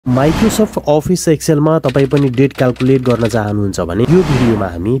Microsoft office एक्सेलमा तपाई पनि date calculate गर्न चाहनुहुन्छ भने यो भिडियोमा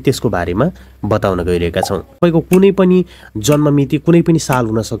हामी त्यसको बारेमा बताउन गइरहेका छौं। तपाईको कुनै पनि जन्म मिति कुनै पनि साल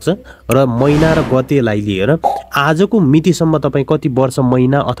हुन सक्छ र महिना र गतेलाई लिएर आजको मितिसम्म तपाई कति वर्ष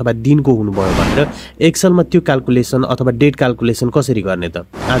महिना अथवा दिनको हुनुभयो भनेर एक्सेलमा त्यो क्याल्कुलेसन अथवा डेट क्याल्कुलेसन कसरी गर्ने त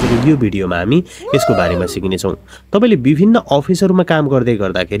आजको यो भिडियोमा हामी यसको बारेमा सिक्ने छौं। तपाईले विभिन्न अफिसहरुमा काम गर्दै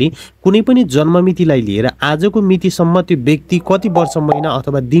गर्दाखेरि कुनै पनि जन्म मितिलाई लिएर आजको मितिसम्म त्यो व्यक्ति कति वर्ष महिना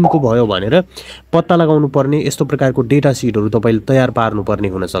अथवा दिनको भयो भनेर पत्ता लगाउनु पर्ने यस्तो प्रकारको डेटा सिटहरु तपाईले तयार पार्नु पर्ने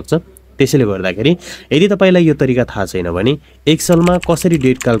हुन सक्छ। त्यसैले गर्दाखेरि यदि तपाईलाई यो तरिका थाहा छैन भने एक्सेलमा कसरी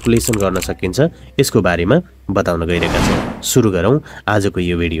डेट क्याल्कुलेसन गर्न सकिन्छ यसको बारेमा बताउन गइरहेका छौं। सुरु गरौं आजको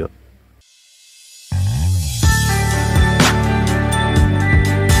यो भिडियो।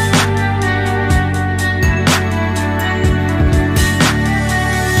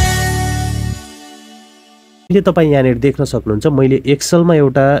 तपाई यहाँ देख्न सक्नुहुन्छ मैले एक्सेलमा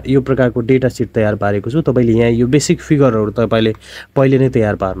एउटा यो प्रकारको डेटा सिट तयार पारेको छु। तपाईले यहाँ यो बेसिक फिगरहरु तपाईले पहिले नै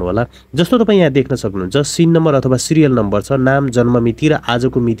तयार पार्नु होला। जस्तो तपाई यहाँ देख्न सक्नुहुन्छ सिन नम्बर अथवा सिरियल नम्बर छ, नाम, जन्म मिति र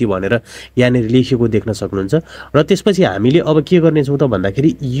आजको मिति भनेर यहाँ लेखिएको देख्न सक्नुहुन्छ। र त्यसपछि हामीले अब के गर्ने छौं त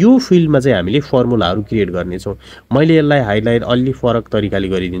भन्दाखेरि यो फिल्डमा चाहिँ हामीले फर्मुलाहरु क्रिएट गर्ने छौं। मैले यसलाई हाइलाइट अलि फरक तरिकाले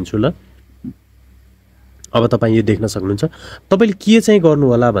गरिदिन्छु ल। अब तपाई यो देख्न सक्नुहुन्छ। तपाईले के चाहिँ गर्नु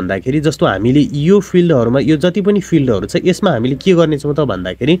होला भन्दाखेरि जस्तो हामीले यो फिल्डहरुमा यो जति पनि फिल्डहरु छ यसमा हामीले के गर्ने छौं त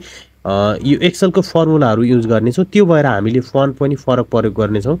भन्दाखेरि यो एक्सेलको फर्मुलाहरु युज गर्ने छौं। त्यो भएर हामीले फन्ट पनि फरक प्रयोग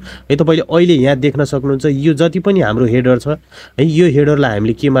गर्ने छौं। है तपाईले अहिले यहाँ देख्न सक्नुहुन्छ यो जति पनि हाम्रो हेडर छ है यो हेडरलाई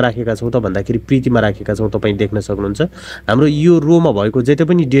हामीले केमा राखेका छौं त भन्दाखेरि प्रीतिमा राखेका छौं। तपाई देख्न सक्नुहुन्छ हाम्रो यो रोमा भएको जति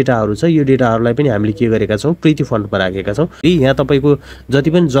पनि डेटाहरु छ यो डेटाहरुलाई पनि हामीले के गरेका छौं प्रीति फन्टमा राखेका छौं। यहाँ तपाईको जति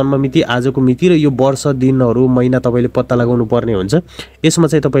पनि जन्म मिति, आजको मिति र यो वर्ष, दिनहरु, महिना तपाईले पत्ता लगाउनु पर्ने हुन्छ। यसमा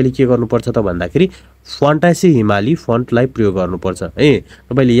चाहिँ तपाईले के गर्नुपर्छ त भन्दाखेरि फन्टासी हिमाली फन्टलाई प्रयोग गर्नुपर्छ है।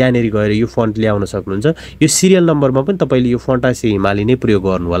 तपाईले यहाँ गएर यो फन्ट ल्याउन सक्नुहुन्छ। यो सिरियल नम्बरमा पनि तपाईले यो फन्टासी हिमाली नै प्रयोग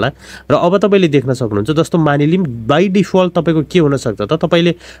गर्नु होला। र अब तपाईले देख्न सक्नुहुन्छ जस्तो मानिलिम बाइ डिफल्ट तपाईको के हुन सक्छ त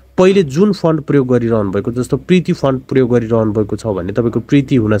तपाईले पहिले जुन फन्ट प्रयोग गरिरहनु भएको जस्तो प्रीति फन्ट प्रयोग गरिरहनु भएको छ भने तपाईको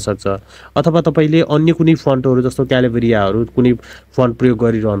प्रीति हुन सक्छ, अथवा तपाईले अन्य कुनै फन्टहरु जस्तो क्यालिब्रियाहरु कुनै फन्ट प्रयोग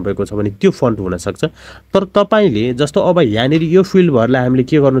गरिरहनु भएको छ भने त्यो फन्ट हुन सक्छ। तर तपाईले जस्तो अब यहाँ यो फिल्ड भरलाई हामीले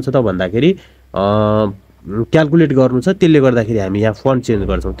के गर्नु छ त भन्दाखेरि क्याल्कुलेट गर्नु छ। त्यसले गर्दाखेरि हामी यहाँ फन्ट चेन्ज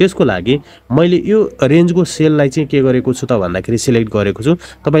गर्छौं। त्यसको लागि मैले यो रेन्जको सेललाई चाहिँ के गरेको छु त भन्दाखेरि सिलेक्ट गरेको छु।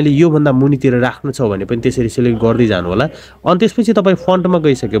 तपाईले यो भन्दा मुनितिर राख्नु छ भने पनि त्यसरी सिलेक्ट गर्दै जानु होला। अनि त्यसपछि तपाई फन्टमा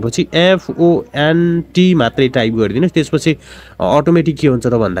गइसकेपछि FONT मात्रै टाइप गरिदिनुस्। त्यसपछि अटोमेटिक के हुन्छ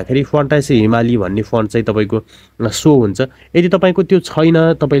त भन्दाखेरि फन्टासी हिमाली भन्ने फन्ट चाहिँ तपाईको सो हुन्छ। यदि तपाईको त्यो छैन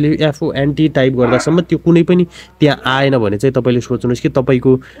तपाईले FONT टाइप गर्दासम्म त्यो कुनै पनि त्यहाँ आएन भने चाहिँ तपाईले सोच्नुस् कि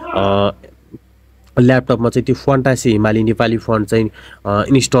तपाईको ल्यापटपमा चाहिँ त्यो फन्टासी हिमाली नेपाली फन्ट चाहिँ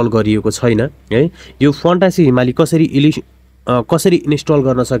इन्स्टल गरिएको छैन है। यो फन्टासी हिमाली कसरी इन्स्टल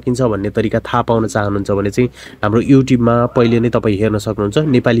गर्न सकिन्छ भन्ने तरिका थाहा पाउन चाहनुहुन्छ भने चाहिँ हाम्रो युट्युबमा पहिले नै तपाई हेर्न सक्नुहुन्छ।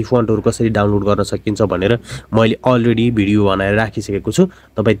 नेपाली फन्टहरु कसरी डाउनलोड गर्न सकिन्छ भनेर मैले अलरेडी भिडियो बनाएर राखिसकेको छु।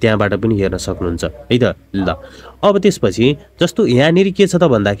 तपाई त्यहाँबाट पनि हेर्न सक्नुहुन्छ है त ल। अब त्यसपछि जस्तो यहाँ के छ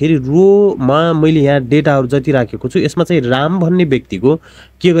त भन्दाखेरि रोमा मैले यहाँ डेटाहरु जति राखेको छु यसमा चाहिँ राम भन्ने व्यक्तिको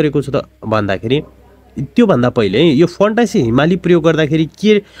के गरेको छु त भन्दाखेरि त्यो भन्दा पहिले यो फन्टासी हिमाली प्रयोग गर्दाखेरि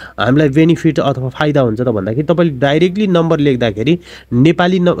के हामीलाई बेनिफिट अथवा फाइदा हुन्छ त भन्दाखेरि तपाईले डाइरेक्टली नम्बर लेख्दाखेरि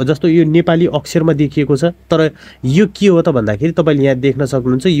नेपाली जस्तो यो नेपाली अक्षरमा देखिएको छ तर यो के हो त भन्दाखेरि तपाईले यहाँ देख्न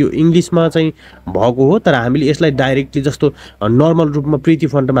सक्नुहुन्छ यो इंग्लिशमा चाहिँ भएको हो। तर हामीले यसलाई डाइरेक्टली जस्तो नर्मल रूपमा प्रीति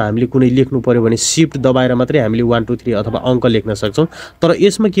फन्टमा हामीले कुनै लेख्नु पर्यो भने शिफ्ट दबाएर मात्रै हामीले 1 2 3 अथवा अंक लेख्न सक्छौं। तर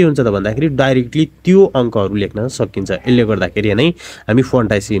यसमा के हुन्छ त भन्दाखेरि डाइरेक्टली त्यो अंकहरु लेख्न सकिन्छ। यसले गर्दाखेरि नै हामी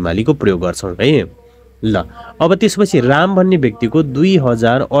फन्टासी हिमालीको प्रयोग गर्छौं है ल। अब त्यसपछि राम भन्ने व्यक्तिको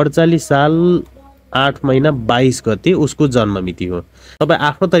 2048 साल 8 महिना 22 गते उसको जन्म मिति हो। तपाई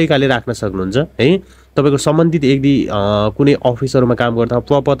आफ्नो तरिकाले राख्न सक्नुहुन्छ है। तपाईको सम्बन्धित यदि कुनै अफिसहरुमा काम गर्दा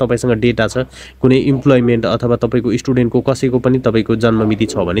प्रपर तपाईसँग डेटा छ कुनै इम्प्लोइमेन्ट अथवा तपाईको स्टुडेन्टको कसैको पनि तपाईको जन्म मिति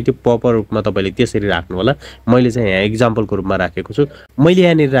छ भने त्यो प्रपर रूपमा तपाईले त्यसरी राख्नु होला। मैले चाहिँ यहाँ एक्जाम्पलको रूपमा राखेको छु। मैले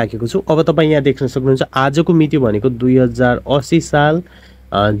यहाँ राखेको छु। अब तपाई यहाँ देख्न सक्नुहुन्छ आजको मिति भनेको 2080 साल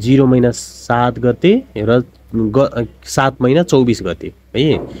 0 महिना 7 गते र 7 महिना 24 गते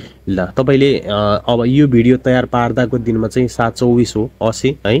है ल। तपाईले अब यो भिडियो तयार पार्दाको दिनमा चाहिँ 7/24 हो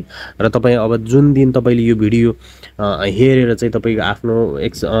 80 है। र तपाई अब जुन दिन तपाईले यो भिडियो हेरेर चाहिँ तपाईको आफ्नो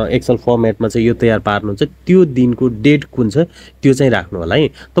एक्सेल फर्मेटमा चाहिँ यो तयार पार्नुहुन्छ त्यो दिनको डेट कुन छ त्यो चाहिँ राख्नु होला है।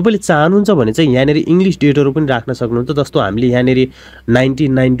 तपाईले चाहनुहुन्छ भने चाहिँ यहाँ इंग्लिश डेटहरु पनि राख्न सक्नुहुन्छ। जस्तो हामीले यहाँ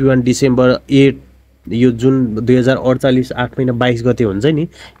 1991 डिसेम्बर 8 यो जुन 2048 8 महिना 22 गते हुन्छ नि,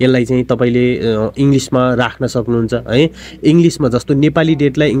 यसलाई चाहिँ तपाईले इंग्लिशमा राख्न सक्नुहुन्छ है। इंग्लिशमा जस्तो नेपाली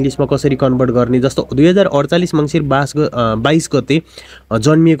डेटलाई इंग्लिशमा कसरी कन्भर्ट गर्ने, जस्तो 2048 मङ्सिर 22 गते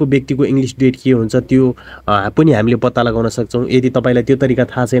जन्मिएको व्यक्तिको इंग्लिश डेट के हुन्छ त्यो पनि हामीले पत्ता लगाउन सक्छौं। यदि तपाईलाई त्यो तरिका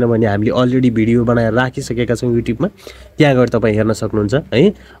थाहा छैन भने हामीले अलरेडी भिडियो बनाएर राखिसकेका छौं युट्युबमा, त्यहाँ गएर तपाई हेर्न सक्नुहुन्छ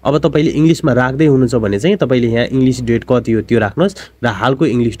है। अब तपाईले इंग्लिशमा राख्दै हुनुहुन्छ भने चाहिँ तपाईले यहाँ इंग्लिश डेट कति हो त्यो राख्नुहोस् र हालको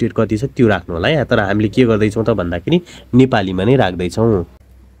इंग्लिश डेट कति छ त्यो राख्नु होला है। तर हामीले के गर्दै छौं त भन्दाखेरि नेपालीमा नै राख्दै छौं।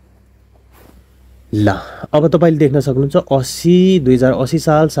 ल अब तपाईले देख्न सक्नुहुन्छ 2080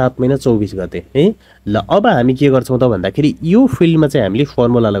 साल 7 महिना 24 गते है। ल अब हामी के गर्छौं त भन्दाखेरि यो फिल्डमा चाहिँ हामीले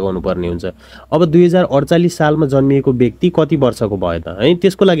फर्मुला लगाउनु पर्ने हुन्छ। अब 2048 सालमा जन्मिएको व्यक्ति कति वर्षको भयो त है,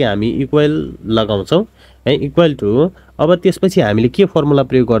 त्यसको लागि हामी इक्वल लगाउँछौं है, इक्वल टु। अब त्यसपछि हामीले के फर्मुला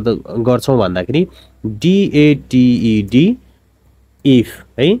प्रयोग गर्छौं भन्दाखेरि DATED इफ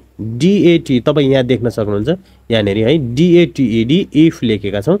है, DAT तपाई यहाँ देख्न सक्नुहुन्छ यहाँनेरि है, DATED इफ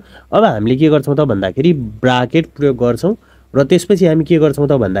लेखेका छौं। अब हामीले के गर्छौं त भन्दाखेरि ब्राकेट प्रयोग गर्छौं र त्यसपछि हामी के गर्छौं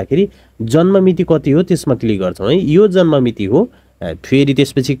त भन्दाखेरि जन्म मिति कति हो त्यसमा क्लिक गर्छौं है। यो जन्म मिति हो, फेरि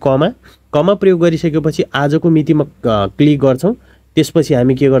त्यसपछि कमा प्रयोग गरिसकेपछि आजको मितिमा क्लिक गर्छौं। त्यसपछि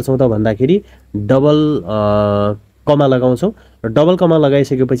हामी के गर्छौं त भन्दाखेरि डबल कमा लगाउँछौं र डबल कमा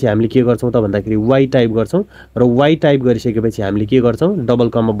लगाइसकेपछि हामीले के गर्छौं त भन्दाखेरि y टाइप गर्छौं र y टाइप गरिसकेपछि हामीले के गर्छौं डबल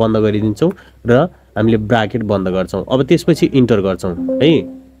कमा बन्द गरिदिन्छौं र हामीले ब्राकेट बन्द गर्छौं। अब त्यसपछि इन्टर गर्छौं है।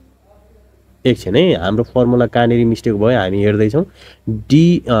 एकछिन है, हाम्रो फर्मुला कहाँनेरि मिस्टेक भयो हामी हेर्दै छौं।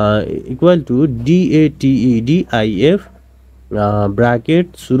 इक्वल टु DATEDIF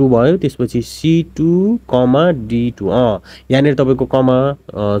ब्राकेट सुरु भयो, त्यसपछि C2 D2 यहाँनेर तपाईको कमा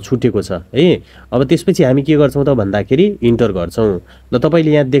छुटेको छ है। अब त्यसपछि हामी के गर्छौं त भन्दाखेरि इन्टर गर्छौं। ल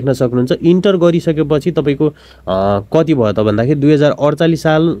तपाईले यहाँ देख्न सक्नुहुन्छ इन्टर गरिसकेपछि तपाईको कति भयो त भन्दाखेरि 2048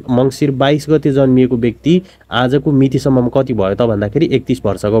 साल मङ्सिर 22 गते जन्मिएको व्यक्ति आजको मितिसम्ममा कति भयो त भन्दाखेरि 31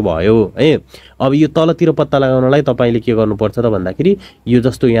 वर्षको भयो है। अब यो तलतिर पत्ता लगाउनलाई तपाईले के गर्नुपर्छ त भन्दाखेरि यो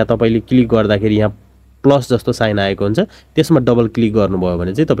जस्तो यहाँ तपाईले क्लिक गर्दाखेरि यहाँ प्लस जस्तो साइन आएको हुन्छ, त्यसमा डबल क्लिक गर्नुभयो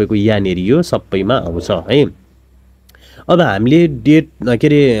भने चाहिँ तपाईको यहाँनेरि यो सबैमा आउँछ है। अब हामीले डेट के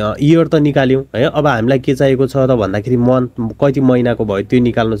रे इयर त निकाल्यौं है। अब हामीलाई के चाहिएको छ त भन्दाखेरि मन्थ कति महिनाको भयो त्यो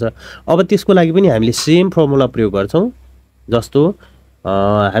निकाल्नु छ। अब त्यसको लागि पनि हामीले सेम फर्मुला प्रयोग गर्छौं। जस्तो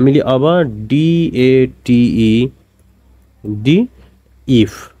हामीले अब DATED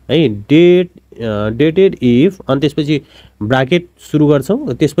इफ है, डेटेड इफ अनि त्यसपछि ब्राकेट सुरु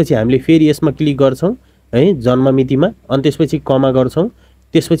गर्छौं। त्यसपछि हामीले फेरि यसमा क्लिक गर्छौं है जन्म मितिमा, अनि त्यसपछि कमा गर्छौं।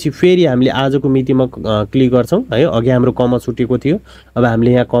 त्यसपछि फेरि हामीले आजको मितिमा क्लिक गर्छौं है। अघि हाम्रो कमा छुटेको थियो, अब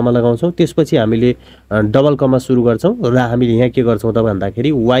हामीले यहाँ कमा लगाउँछौं। त्यसपछि हामीले डबल कमा सुरु गर्छौं र हामीले यहाँ के गर्छौं त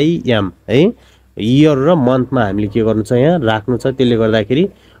भन्दाखेरि YM है, इयर र मन्थमा हामीले के गर्नु छ यहाँ राख्नु छ। त्यसले गर्दाखेरि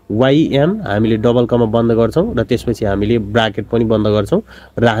YM हामीले डबल कमा बन्द गर्छौं र त्यसपछि हामीले ब्राकेट पनि बन्द गर्छौं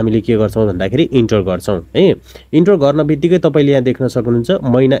र हामीले के गर्छौं भन्दाखेरि इन्टर गर्छौं है। इन्टर गर्न बित्तिकै तपाईले यहाँ देख्न सक्नुहुन्छ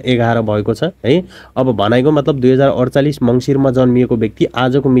महिना 11 भएको छ है। अब भनाइको मतलब 2048 मङ्सिरमा जन्मिएको व्यक्ति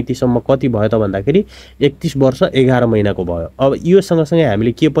आजको मितिसम्म कति भयो त भन्दाखेरि 31 वर्ष 11 महिनाको भयो। अब यो सँगसँगै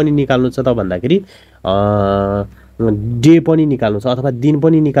हामीले के पनि निकाल्नु छ त भन्दाखेरि डे पनि निकाल्नु छ अथवा दिन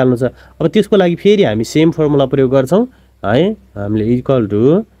पनि निकाल्नु छ। अब त्यसको लागि फेरि हामी सेम फर्मुला प्रयोग गर्छौं है। हामीले इक्वल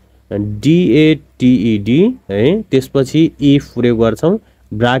टु DATED है, त्यसपछि इफ प्रयोग गर्छौं,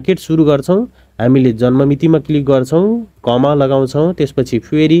 ब्राकेट सुरु गर्छौं, हामीले जन्म मितिमा क्लिक गर्छौं, कमा लगाउँछौं। त्यसपछि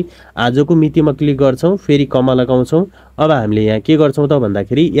फेरि आजको मितिमा क्लिक गर्छौं, फेरि कमा लगाउँछौं। अब हामीले यहाँ के गर्छौं त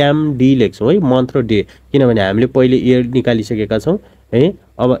भन्दाखेरि MD लेख्छौं है, मन्थ र डे, किनभने हामीले पहिले इयर निकालिसकेका छौं है।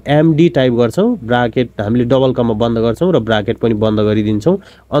 अब MD टाइप गर्छौं, ब्राकेट हामीले डबल कमा बन्द गर्छौं र ब्राकेट पनि बन्द गरिदिन्छौं।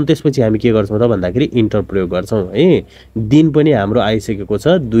 अनि त्यसपछि हामी के गर्छौं त भन्दाखेरि इन्टर प्रयोग गर्छौं है। दिन पनि हाम्रो आइसकेको छ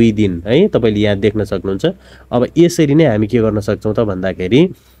 2 दिन है, तपाईले यहाँ देख्न सक्नुहुन्छ। अब यसरी नै हामी के गर्न सक्छौं त भन्दाखेरि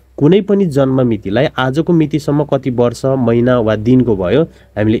कुनै पनि जन्म मितिलाई आजको मितिसम्म कति वर्ष महिना वा दिनको भयो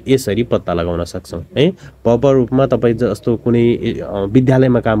हामीले यसरी पत्ता लगाउन सक्छौं है। प्रपर रूपमा तपाई जस्तो कुनै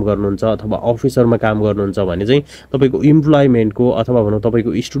विद्यालयमा काम गर्नुहुन्छ अथवा अफिसरमा काम गर्नुहुन्छ भने चाहिँ तपाईको इम्प्लोइमेन्टको अथवा भनौं तपाईको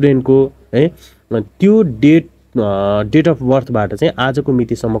स्टुडेन्टको है त्यो डेट अफ बर्थबाट चाहिँ आजको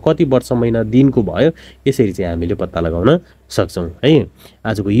मितिसम्म कति वर्ष महिना दिनको भयो यसरी चाहिँ हामीले पत्ता लगाउन सक्छौं है।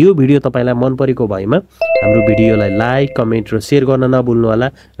 आजको यो भिडियो तपाईलाई मन परेको भएमा हाम्रो भिडियोलाई लाइक, कमेन्ट र शेयर गर्न नभुल्नु होला।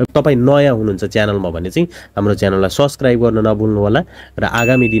 र तपाई नयाँ हुनुहुन्छ च्यानलमा भने चाहिँ हाम्रो च्यानललाई सब्स्क्राइब गर्न नभुल्नु होला। र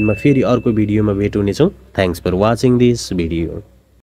आगामी दिनमा फेरि अर्को भिडियोमा भेट हुनेछौं। Thanks for watching this video.